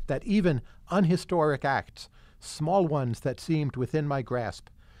insight that even unhistoric acts, small ones that seemed within my grasp,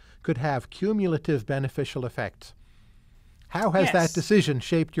 could have cumulative beneficial effects. How has that Yes. decision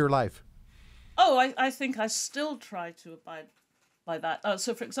shaped your life? Oh, I think I still try to abide by that.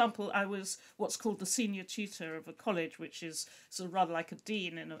 So, for example, I was what's called the senior tutor of a college, which is sort of rather like a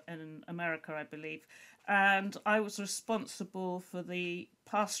dean in America, I believe. And I was responsible for the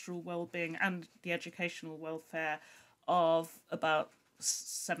pastoral well-being and the educational welfare of about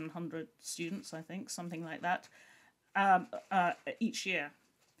 700 students, I think, something like that, each year.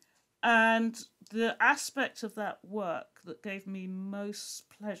 And the aspect of that work that gave me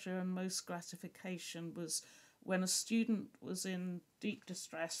most pleasure and most gratification was when a student was in deep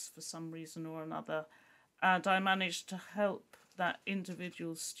distress for some reason or another, and I managed to help that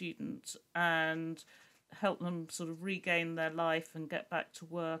individual student and help them sort of regain their life and get back to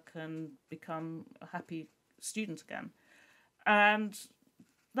work and become a happy student again. And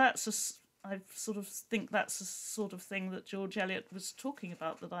that's I sort of think that's the sort of thing that George Eliot was talking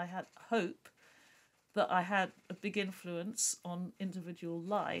about, that I had hope that I had a big influence on individual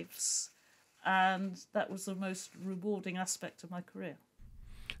lives, and that was the most rewarding aspect of my career.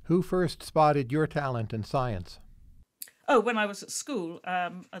 Who first spotted your talent in science? Oh, when I was at school,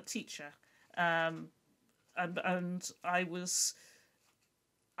 a teacher, and I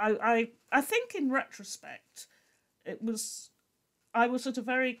think in retrospect, I was at a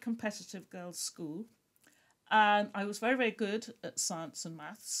very competitive girls' school, and I was very, very good at science and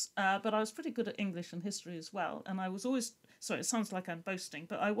maths, but I was pretty good at English and history as well. And I was always, sorry, it sounds like I'm boasting,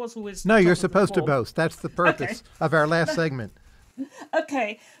 but I was always No, top you're of the supposed to form. boast. That's the purpose of our last segment.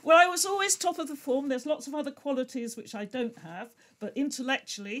 Okay, well, I was always top of the form. There's lots of other qualities which I don't have, but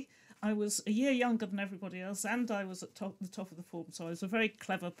intellectually, I was a year younger than everybody else, and I was at the top of the form, so I was a very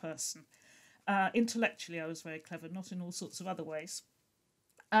clever person. Intellectually, I was very clever, not in all sorts of other ways.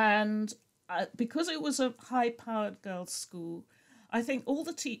 And because it was a high-powered girls' school, I think all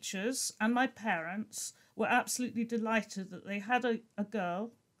the teachers and my parents were absolutely delighted that they had a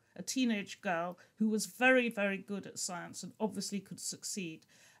girl, a teenage girl, who was very, very good at science and obviously could succeed.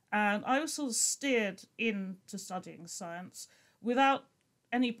 And I was sort of steered into studying science without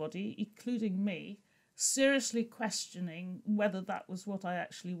anybody, including me, seriously questioning whether that was what I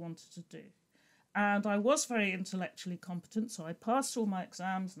actually wanted to do. And I was very intellectually competent, so I passed all my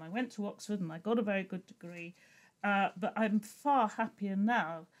exams and I went to Oxford and I got a very good degree. But I'm far happier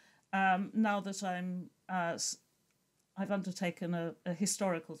now, now that I've undertaken a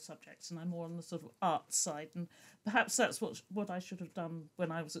historical subject and I'm more on the sort of art side. And perhaps that's what I should have done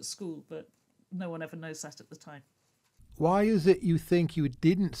when I was at school, but no one ever knows that at the time. Why is it you think you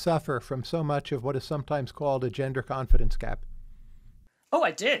didn't suffer from so much of what is sometimes called a gender confidence gap? Oh,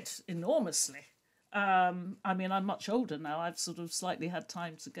 I did, enormously. I mean, I'm much older now. I've sort of slightly had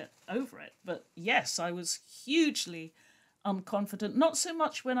time to get over it. But yes, I was hugely unconfident, not so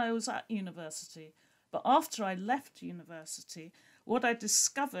much when I was at university, but after I left university, what I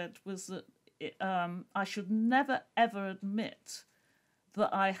discovered was that I should never, ever admit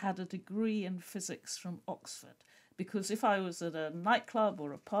that I had a degree in physics from Oxford. Because if I was at a nightclub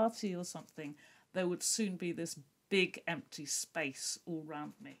or a party or something, there would soon be this big empty space all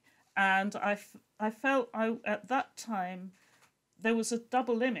around me. And I felt at that time there was a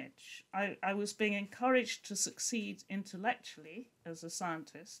double image. I was being encouraged to succeed intellectually as a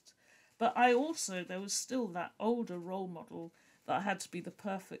scientist, but there was still that older role model that I had to be the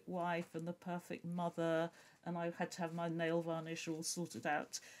perfect wife and the perfect mother, and I had to have my nail varnish all sorted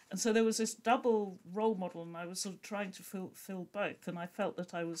out. And so there was this double role model, and I was sort of trying to fill both, and I felt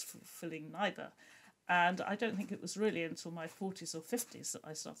that I was fulfilling neither. And I don't think it was really until my 40s or 50s that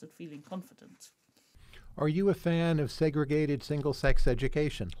I started feeling confident. Are you a fan of segregated single-sex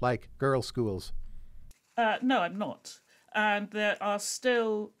education, like girls' schools? No, I'm not. And there are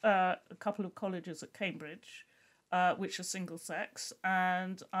still a couple of colleges at Cambridge which are single-sex,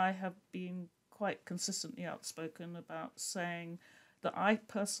 and I have been quite consistently outspoken about saying that I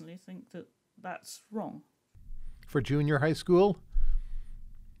personally think that that's wrong. For junior high school?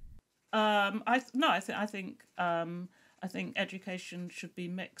 I think education should be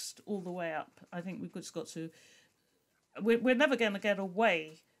mixed all the way up. I think we've just got to. We're never going to get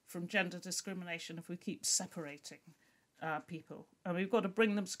away from gender discrimination if we keep separating people. And we've got to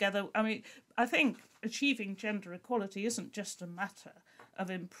bring them together. I mean, I think achieving gender equality isn't just a matter of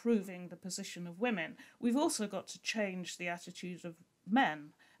improving the position of women. We've also got to change the attitude of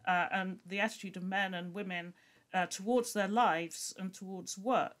men and the attitude of men and women towards their lives and towards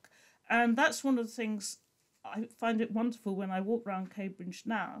work. And that's one of the things I find it wonderful when I walk around Cambridge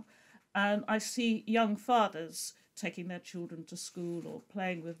now. And I see young fathers taking their children to school or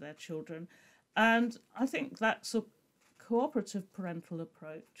playing with their children. And I think that's a cooperative parental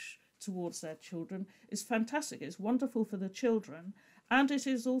approach towards their children is fantastic. It's wonderful for the children, and it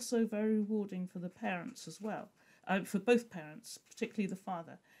is also very rewarding for the parents as well, for both parents, particularly the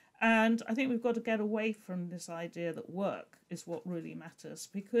father. And I think we've got to get away from this idea that work is what really matters,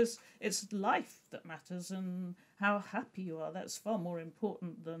 because it's life that matters and how happy you are. That's far more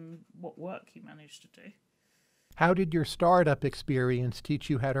important than what work you manage to do. How did your startup experience teach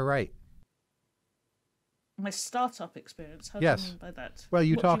you how to write? My startup experience? How Yes. do you mean by that? Well,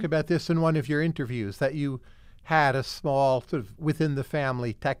 you talk about this in one of your interviews, that you had a small, sort of within the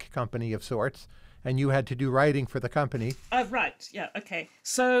family tech company of sorts, and you had to do writing for the company. Right. Yeah. Okay.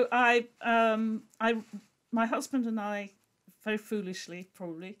 So my husband and I, very foolishly,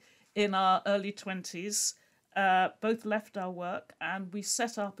 probably in our early 20s, both left our work and we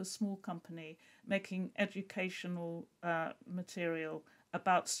set up a small company making educational material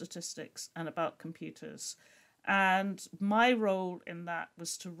about statistics and about computers. And my role in that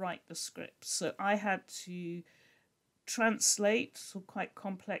was to write the scripts. So I had to translate some quite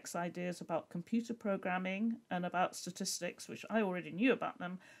complex ideas about computer programming and about statistics, which I already knew about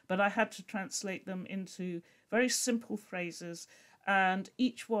them, but I had to translate them into very simple phrases, and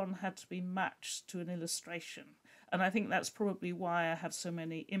each one had to be matched to an illustration. And I think that's probably why I have so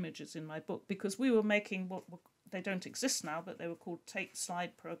many images in my book, because we were making what they don't exist now, but they were called tape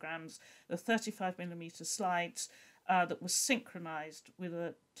slide programs, the 35mm slides that were synchronized with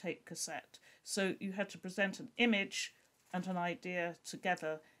a tape cassette. So you had to present an image and an idea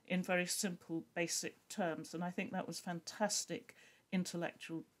together in very simple, basic terms. And I think that was fantastic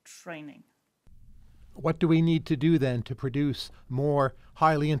intellectual training. What do we need to do then to produce more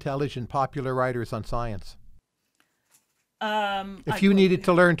highly intelligent, popular writers on science? If you needed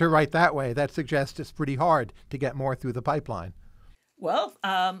to learn to write that way, that suggests it's pretty hard to get more through the pipeline. Well,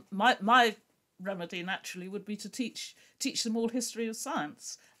 my remedy naturally would be to teach them all history of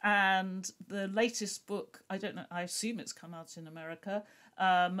science. And the latest book, I don't know, I assume it's come out in America,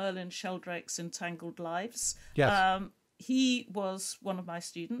 Merlin Sheldrake's Entangled Lives. Yes. He was one of my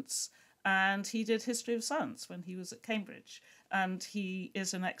students, and he did history of science when he was at Cambridge. And he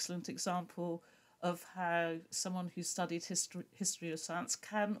is an excellent example of how someone who studied history of science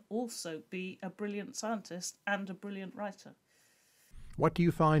can also be a brilliant scientist and a brilliant writer. What do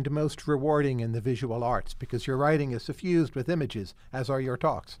you find most rewarding in the visual arts? Because your writing is suffused with images, as are your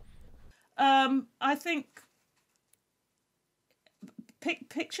talks. I think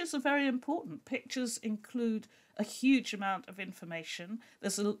pictures are very important. Pictures include a huge amount of information.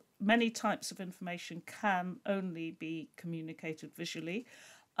 There's many types of information can only be communicated visually.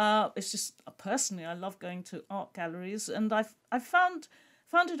 It's just personally, I love going to art galleries, and I've found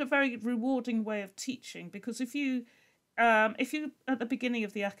it a very rewarding way of teaching, because if you at the beginning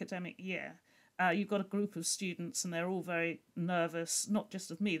of the academic year, you've got a group of students and they're all very nervous, not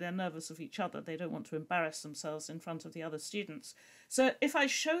just of me, they're nervous of each other. They don't want to embarrass themselves in front of the other students. So if I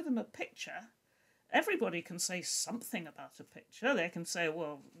show them a picture, everybody can say something about a picture. They can say,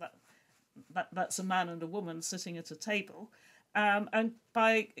 well, that's a man and a woman sitting at a table. And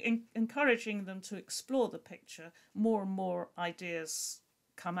by encouraging them to explore the picture, more and more ideas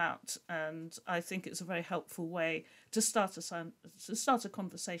come out, and I think it's a very helpful way to start a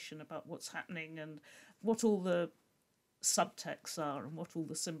conversation about what's happening and what all the subtexts are and what all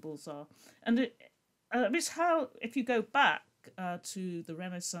the symbols are. And it's how, if you go back to the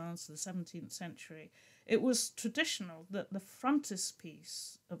Renaissance, the 17th century, it was traditional that the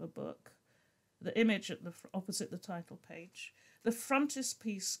frontispiece of a book, the image at opposite the title page, the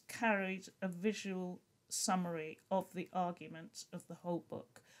frontispiece carried a visual summary of the argument of the whole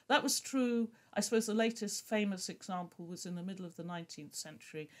book. That was true. I suppose the latest famous example was in the middle of the 19th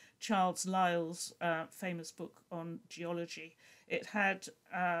century, Charles Lyell's famous book on geology. It had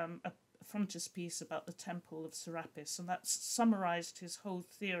a frontispiece about the temple of Serapis, and that summarized his whole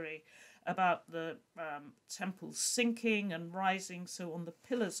theory about the temple sinking and rising. So on the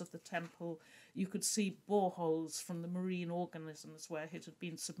pillars of the temple, you could see boreholes from the marine organisms where it had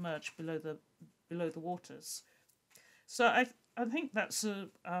been submerged below the waters. So I think that's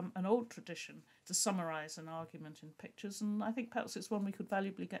an old tradition to summarize an argument in pictures, and I think perhaps it's one we could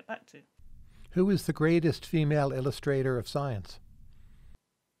valuably get back to. Who is the greatest female illustrator of science?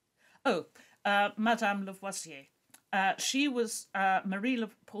 Madame Lavoisier. She was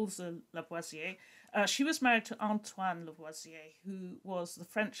Marie-Paule Lavoisier. She was married to Antoine Lavoisier, who was the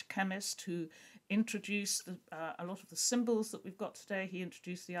French chemist who introduced a lot of the symbols that we've got today. He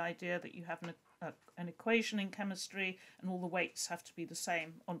introduced the idea that you have an equation in chemistry, and all the weights have to be the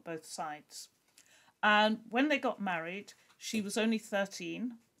same on both sides. And when they got married, she was only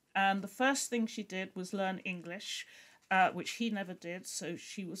 13, and the first thing she did was learn English, which he never did. So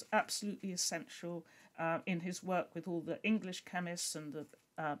she was absolutely essential in his work with all the English chemists and the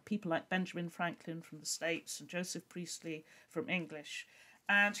people like Benjamin Franklin from the States and Joseph Priestley from English.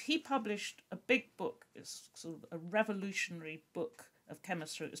 And he published a big book. It's sort of a revolutionary book of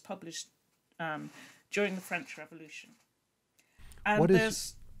chemistry. It was published during the French Revolution. And what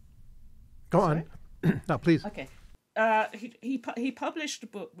is... Go on. No, please. Okay. He published a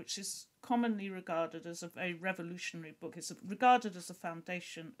book which is commonly regarded as a very revolutionary book. It's regarded as the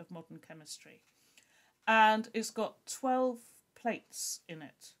foundation of modern chemistry. And it's got 12 plates in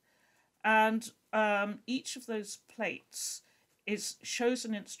it. And each of those plates shows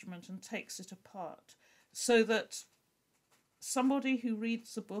an instrument and takes it apart, so that somebody who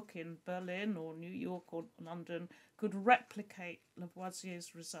reads the book in Berlin or New York or London could replicate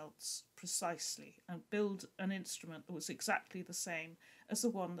Lavoisier's results precisely and build an instrument that was exactly the same as the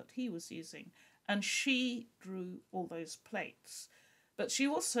one that he was using. And she drew all those plates. But she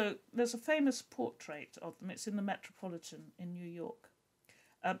also, there's a famous portrait of them. It's in the Metropolitan in New York.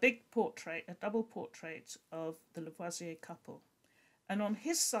 A big portrait, a double portrait of the Lavoisier couple. And on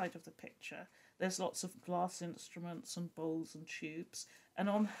his side of the picture, there's lots of glass instruments and bowls and tubes. And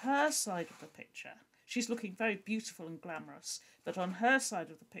on her side of the picture, she's looking very beautiful and glamorous. But on her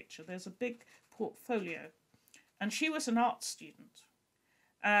side of the picture, there's a big portfolio. And she was an art student.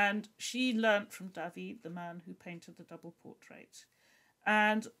 And she learnt from David, the man who painted the double portrait.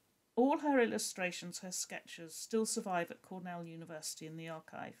 And all her illustrations, her sketches, still survive at Cornell University in the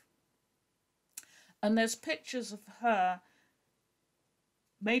archive. And there's pictures of her,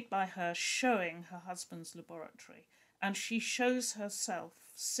 made by her, showing her husband's laboratory. And she shows herself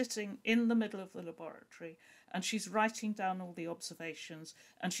sitting in the middle of the laboratory, and she's writing down all the observations,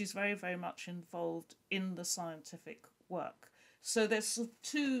 and she's very, very much involved in the scientific work. So there's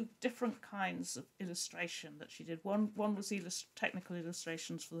two different kinds of illustration that she did. One was technical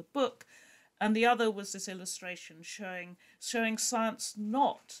illustrations for the book, and the other was this illustration showing science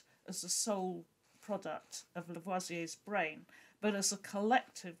not as the sole product of Lavoisier's brain, but as a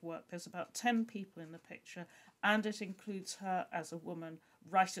collective work. There's about 10 people in the picture, and it includes her as a woman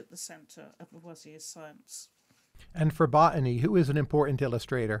right at the centre of Lavoisier's science. And for botany, who is an important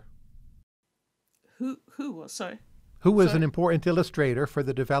illustrator? Who was, sorry? Who was an important illustrator for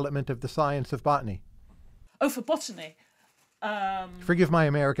the development of the science of botany? Oh, for botany. Forgive my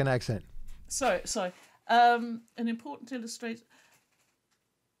American accent. Sorry. An important illustrator.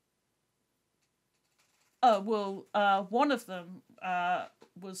 Oh, well, one of them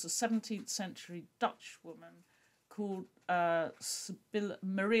was a 17th century Dutch woman called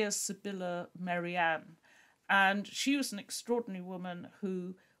Maria Sibylla Marianne. And she was an extraordinary woman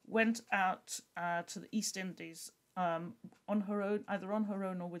who went out to the East Indies on her own, either on her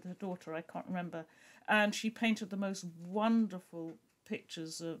own or with her daughter, I can't remember. And she painted the most wonderful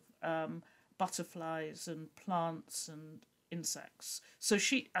pictures of butterflies and plants and insects. So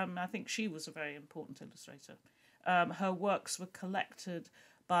I think she was a very important illustrator. Her works were collected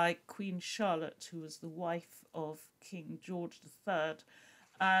by Queen Charlotte, who was the wife of King George III,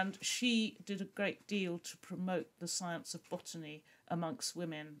 and she did a great deal to promote the science of botany amongst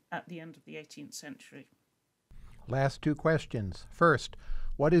women at the end of the 18th century. Last two questions. First,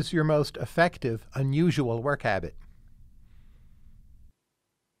 what is your most effective, unusual work habit?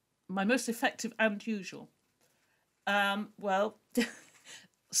 My most effective and usual? Well,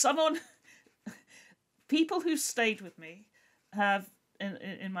 people who stayed with me have,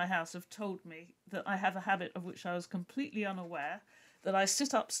 in my house, have told me that I have a habit of which I was completely unaware, that I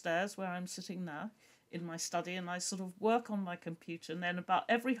sit upstairs where I'm sitting now in my study, and I sort of work on my computer, and then about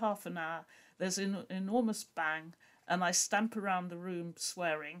every half an hour there's an enormous bang, and I stamp around the room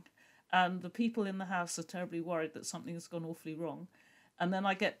swearing, and the people in the house are terribly worried that something has gone awfully wrong. And then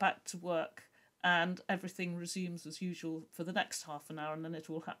I get back to work and everything resumes as usual for the next half an hour, and then it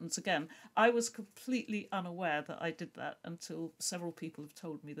all happens again. I was completely unaware that I did that until several people have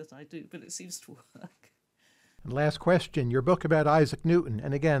told me that I do, but it seems to work. And last question, your book about Isaac Newton,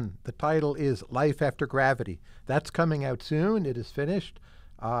 and again, the title is Life After Gravity. That's coming out soon. It is finished.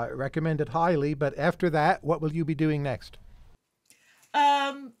 Recommend it highly, but after that, what will you be doing next?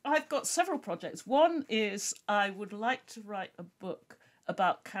 I've got several projects. One is I would like to write a book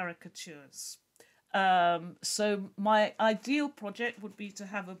about caricatures. So my ideal project would be to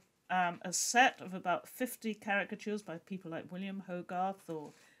have a set of about 50 caricatures by people like William Hogarth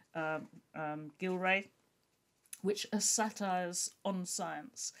or Gilray, which are satires on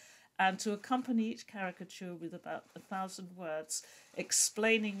science. and to accompany each caricature with about 1,000 words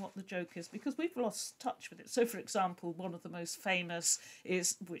explaining what the joke is, because we've lost touch with it. So, for example, one of the most famous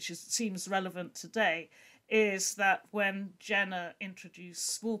seems relevant today, is that when Jenner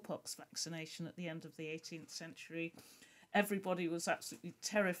introduced smallpox vaccination at the end of the 18th century, everybody was absolutely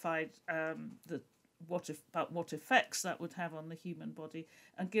terrified about what effects that would have on the human body.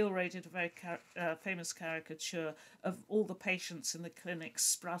 And Gilray did a very famous caricature of all the patients in the clinic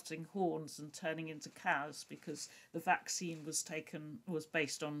sprouting horns and turning into cows because the vaccine was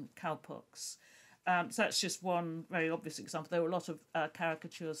based on cowpox. So that's just one very obvious example. There were a lot of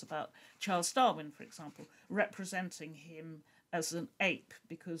caricatures about Charles Darwin, for example, representing him as an ape,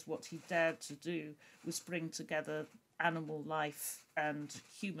 because what he dared to do was bring together animal life and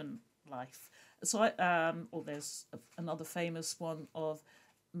human life. So, there's another famous one of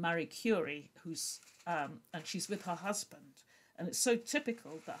Marie Curie, and she's with her husband, and it's so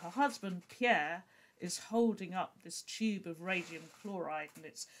typical that her husband Pierre is holding up this tube of radium chloride, and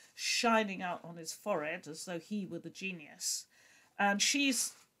it's shining out on his forehead as though he were the genius, and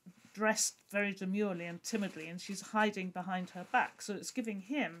she's dressed very demurely and timidly, and she's hiding behind her back. So it's giving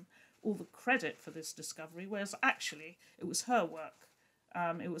him all the credit for this discovery, whereas actually it was her work.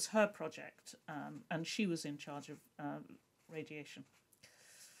 It was her project, and she was in charge of radiation.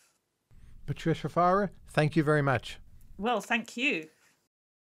 Patricia Fara, thank you very much. Well, thank you.